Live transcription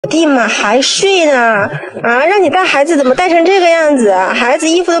弟嘛，还睡呢。啊，让你带孩子怎么带成这个样子啊？孩子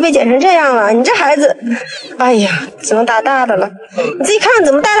衣服都被剪成这样了，你这孩子，哎呀，只能打大的了。你自己看看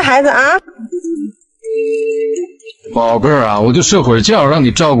怎么带的孩子啊？宝贝儿啊，我就睡会儿觉，让你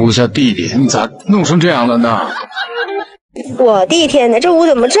照顾一下弟弟，你咋弄成这样了呢？我的天哪，这屋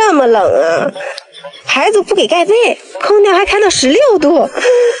怎么这么冷啊？孩子不给盖被，空调还开到16度，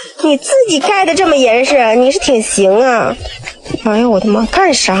你自己盖的这么严实，你是挺行啊。哎呦我的妈，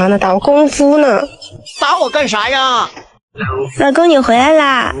干啥呢？打我功夫呢？打我干啥呀？老公你回来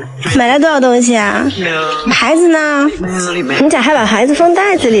啦，买了多少东西啊？孩子呢？你咋还把孩子放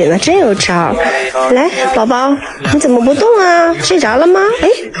袋子里呢？真有招。来，宝宝，你怎么不动啊？睡着了吗？哎，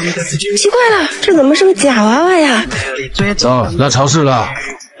奇怪了，这怎么是个假娃娃呀？走，来超市了。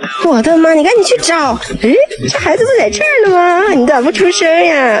我的妈，你赶紧去找。哎，这孩子不在这儿了吗？你咋不出声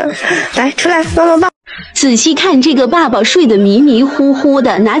呀？来，出来，帮帮抱。仔细看这个爸爸睡得迷迷糊糊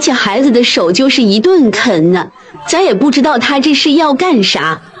的，拿起孩子的手就是一顿啃呢。咱也不知道他这是要干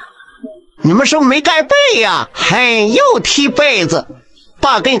啥。你们是不是没盖被呀？嘿，又踢被子，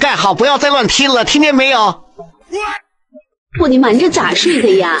爸给你盖好，不要再乱踢了，听见没有？我的妈，你这咋睡的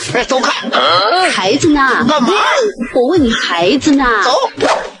呀？哎，走开！孩子呢？干嘛？我问你，孩子呢？走！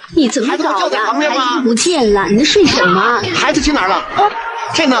你怎么找的？孩子不见了，你在睡什么？孩子去哪儿了？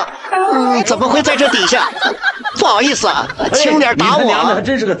这呢？怎么会在这底下？不好意思啊，轻点打我。你娘的还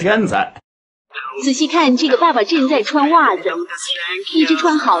真是个天才。仔细看，这个爸爸正在穿袜子，一只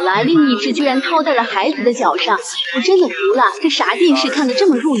穿好了，另一只居然套在了孩子的脚上。我真的服了，这啥电视看得这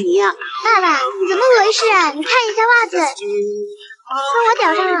么入迷啊？爸爸，怎么回事啊？你看一下袜子，穿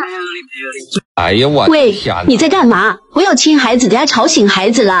我脚上了。哎呀，我喂，你在干嘛？不要亲孩子，等下吵醒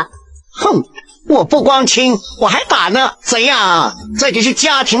孩子了。哼，我不光亲，我还打呢。怎样？这就是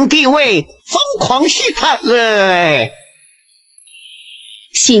家庭地位，疯狂细看。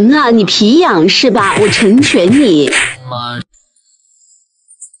行啊，你皮痒是吧？我成全你。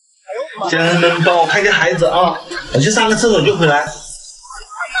家人们帮我看见孩子啊！我去上个厕所就回来。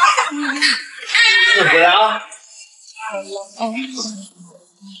回来啊！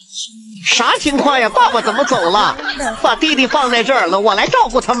啥情况呀？爸爸怎么走了？把弟弟放在这儿了，我来照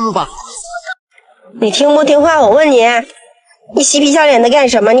顾他们吧。你听不听话？我问你，你嬉皮笑脸的干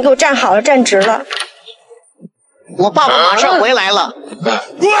什么？你给我站好了，站直了。我爸爸马上回来了。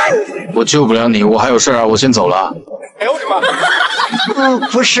我救不了你，我还有事啊，我先走了。哎呦我的妈！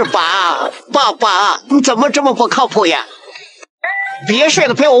不是吧，爸爸，你怎么这么不靠谱呀？别睡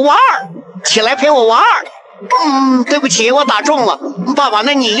了，陪我玩儿，起来陪我玩儿。对不起，我打中了。爸爸，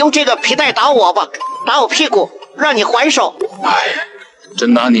那你用这个皮带打我吧，打我屁股，让你还手。哎，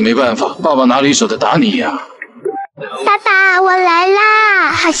真拿你没办法，爸爸拿了一手的打你呀。爸爸，我来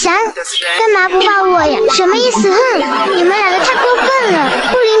啦！好香，干嘛不抱我呀？什么意思？哼，你们两个太过分了，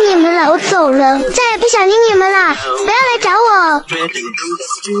不理你们了，我走了，再也不想理你们了，不要来找我。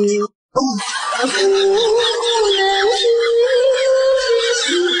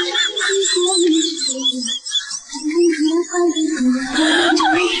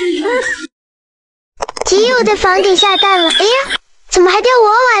基友在房顶下蛋了，哎呀，怎么还掉我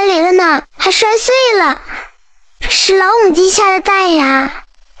碗里了呢？还摔碎了。是老母鸡下的蛋呀，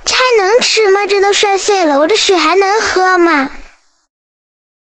这还能吃吗？这都摔碎了，我这水还能喝吗？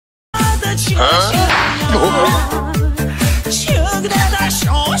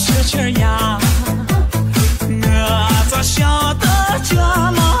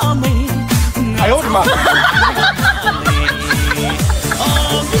哎呦我的妈！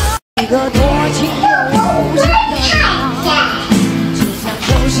一个多情又无情的他，只想手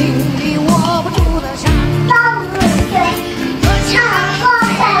心里握不住的沙。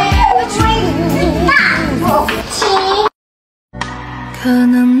可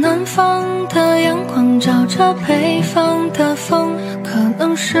能南方的阳光照着北方的风，可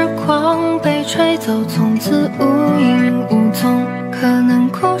能时光被吹走，从此无影无踪，可能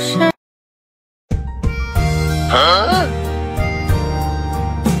故事。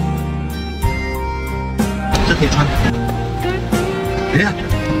这可以穿。哎呀，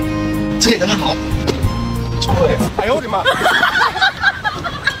这个刚刚好。对，哎呦我的妈！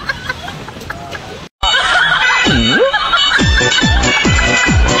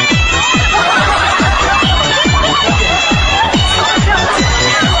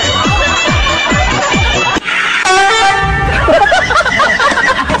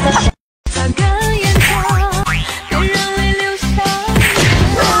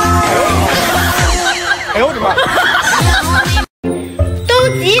哎呦我的妈！都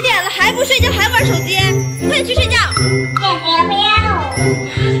几点了还不睡觉还玩手机？快去睡觉！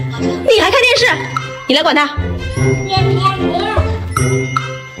你还看电视？你来管他！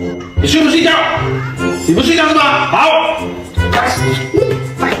你睡不睡觉？你不睡觉是吧？好。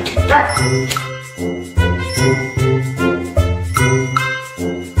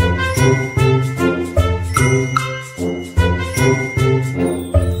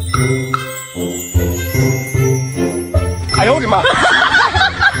哎呦我的妈！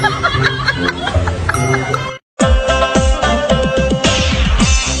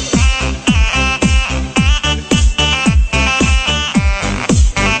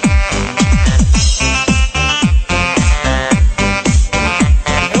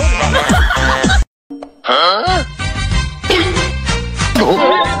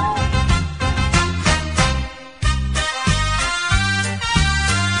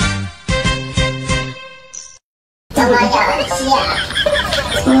怎么有趣？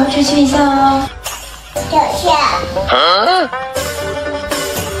我要出去一下哦。有趣。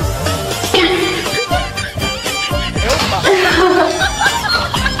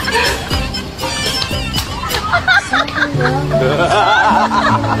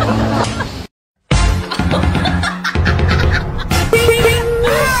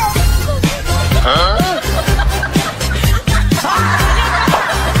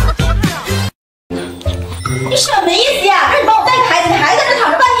你什么意思呀？让你帮我带个孩子，你还在这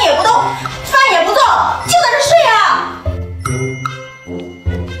躺着半天也不动，饭也不做，就在这睡啊！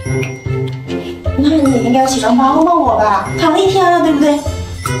那你也应该起床帮帮我吧，躺了一天了，对不对？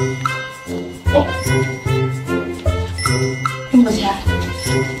哎，这么钱，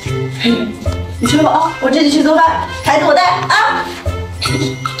你睡吧啊，我这就去做饭，孩子我带啊。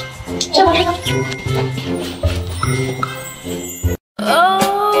睡吧睡吧。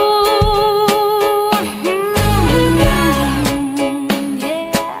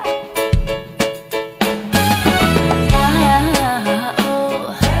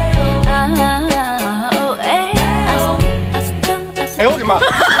哎呦我的妈！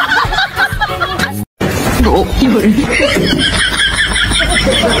有人。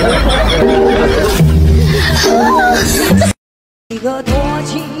一个多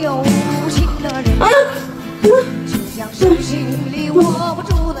情又无情的人，就像手心里握不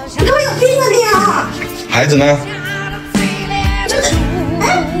住的沙。你干嘛有病啊你啊！孩子呢？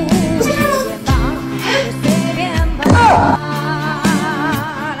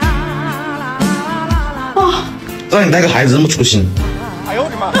让你带个孩子这么粗心。哎呦我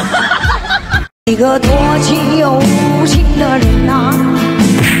的妈！一个多情又无情的人啊，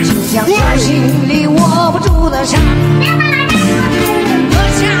就像手心里握不住的沙。喝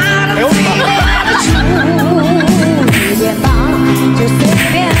下了最烈的酒，随便吧，就随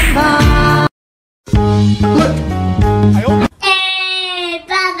便吧。哎呦！哎，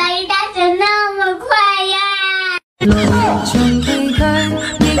爸爸你打手那么快呀！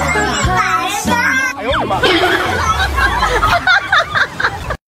哎呦我的妈！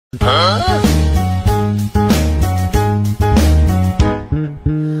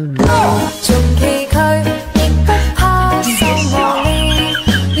縱崎嶇亦不怕受磨練，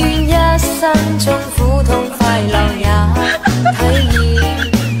願一生中。